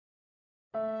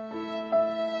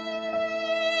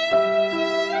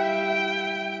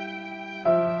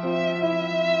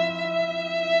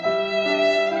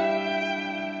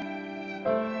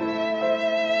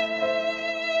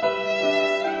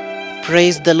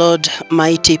Praise the Lord,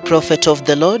 mighty prophet of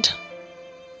the Lord.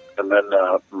 And then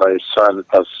my son,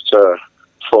 Pastor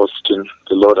Faustin,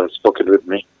 the Lord has spoken with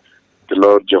me. The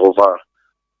Lord Jehovah,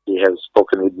 He has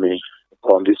spoken with me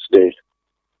on this day.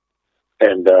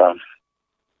 And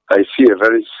I see a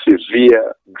very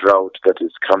severe drought that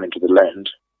is coming to the land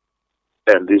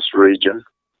and this region.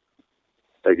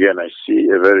 Again, I see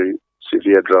a very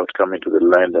severe drought coming to the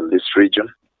land and this region.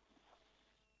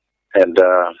 And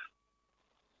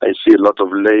I see a lot of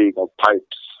laying of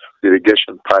pipes,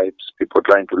 irrigation pipes, people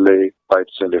trying to lay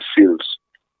pipes in the fields.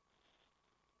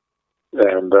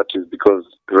 And that is because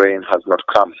rain has not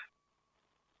come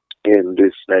in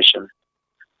this nation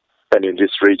and in this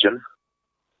region.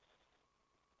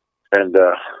 And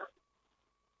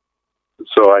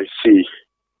so I see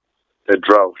a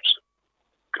drought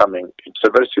coming. It's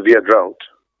a very severe drought.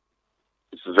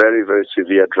 It's a very, very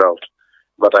severe drought.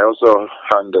 But I also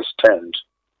understand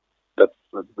that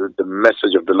the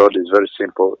message of the Lord is very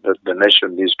simple, that the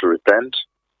nation needs to repent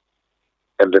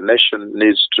and the nation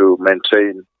needs to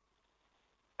maintain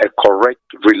a correct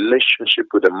relationship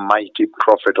with the mighty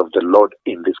prophet of the Lord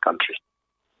in this country.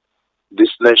 This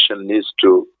nation needs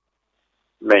to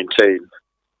maintain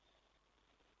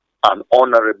an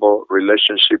honorable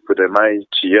relationship with the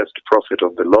mightiest prophet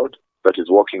of the Lord that is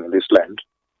walking in this land.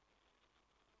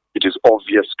 It is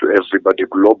obvious to everybody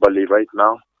globally right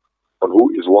now on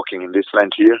who is walking in this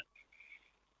land here.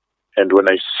 And when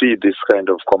I see this kind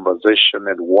of conversation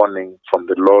and warning from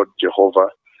the Lord Jehovah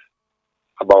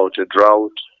about a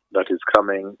drought that is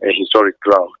coming, a historic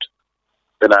drought,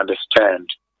 then I understand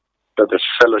that the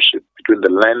fellowship between the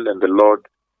land and the Lord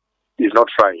is not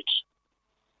right.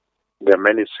 There are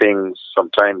many things.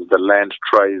 Sometimes the land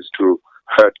tries to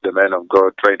hurt the man of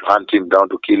God, try to hunt him down,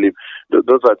 to kill him.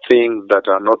 Those are things that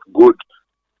are not good.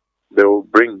 They will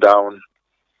bring down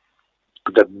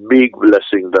the big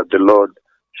blessing that the Lord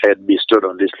had bestowed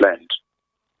on this land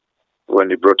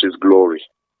when He brought His glory.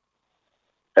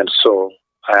 And so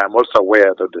I am also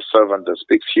aware that the servant that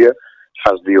speaks here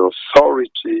has the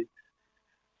authority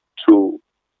to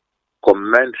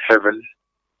command heaven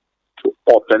to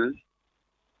open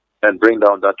and bring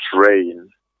down that rain,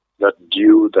 that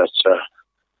dew that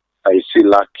I see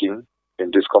lacking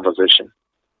in this conversation.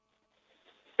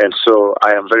 And so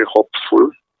I am very hopeful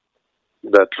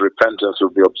that repentance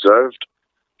will be observed,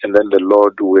 and then the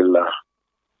Lord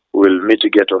will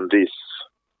mitigate on this.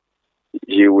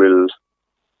 He will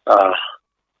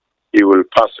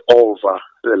pass over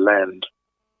the land.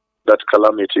 That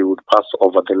calamity would pass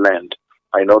over the land.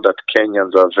 I know that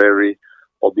Kenyans are very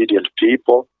obedient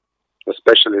people,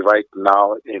 especially right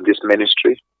now in this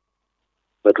ministry.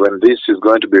 But when this is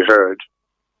going to be heard,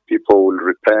 people will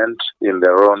repent in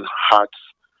their own hearts,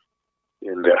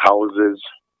 in their houses,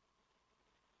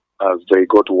 as they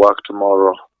go to work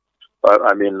tomorrow,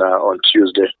 on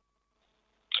Tuesday.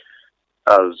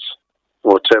 As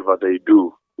whatever they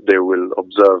do, they will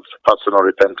observe personal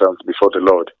repentance before the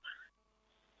Lord.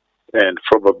 And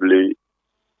probably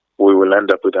we will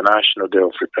end up with a national day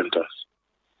of repentance.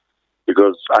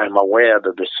 Because I am aware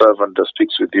that the servant that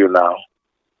speaks with you now,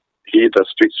 he that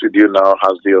speaks with you now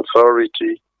has the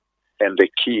authority and the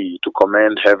key to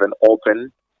command heaven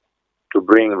open to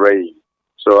bring rain.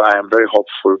 So I am very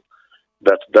hopeful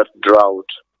that that drought,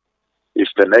 if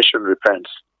the nation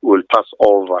repents, will pass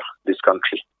over this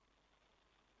country.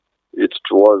 It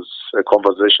was a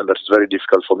conversation that is very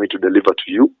difficult for me to deliver to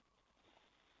you,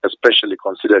 especially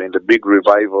considering the big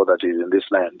revival that is in this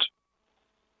land.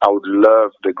 I would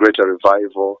love the greater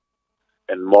revival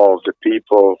and more of the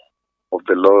people of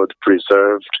the Lord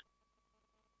preserved.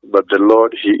 But the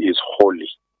Lord, He is holy.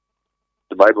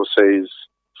 The Bible says,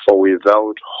 for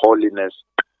without holiness,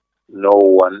 no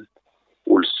one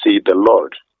will see the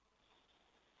Lord.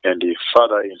 And He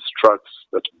further instructs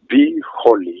that be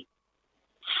holy,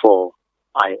 for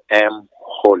I am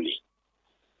holy.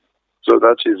 So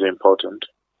that is important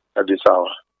at this hour,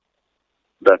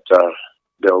 that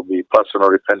there will be personal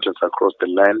repentance across the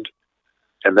land,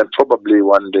 and then probably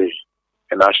one day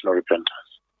a national repentance.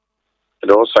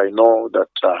 And also I know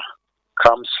that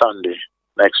come Sunday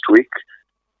next week,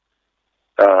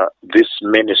 this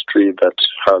ministry that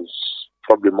has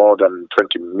probably more than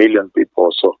 20 million people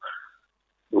or so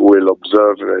will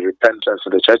observe repentance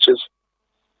in the churches.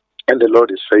 And the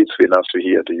Lord is faithful enough to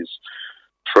hear these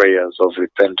prayers of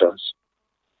repentance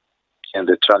and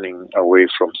the turning away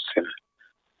from sin.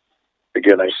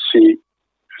 Again, I see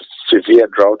severe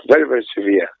drought, very, very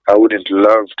severe. I wouldn't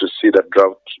love to see that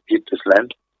drought hit this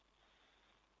land.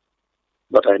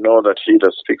 But I know that He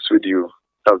that speaks with you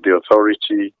has the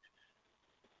authority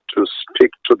to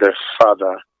speak to the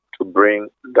Father to bring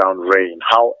down rain.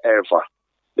 However,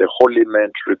 the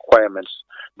holiness requirements,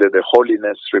 the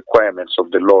holiness requirements of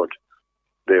the Lord.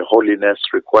 The holiness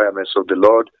requirements of the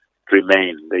Lord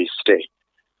remain, they stay.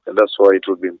 And that's why it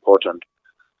would be important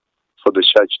for the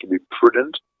church to be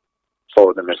prudent,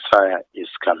 for the Messiah is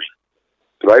coming.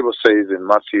 The Bible says in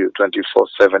Matthew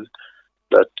 24:7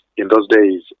 that in those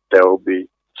days there will be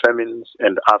famines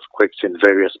and earthquakes in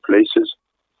various places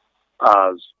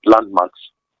as landmarks,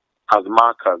 as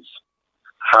markers,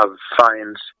 as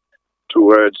signs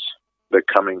towards the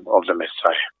coming of the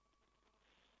Messiah.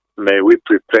 May we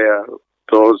prepare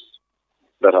those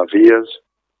that have ears.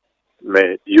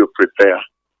 May you prepare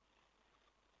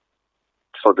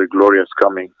for the glorious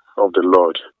coming of the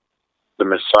Lord, the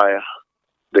Messiah,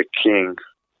 the King,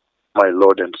 my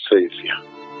Lord and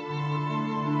Savior.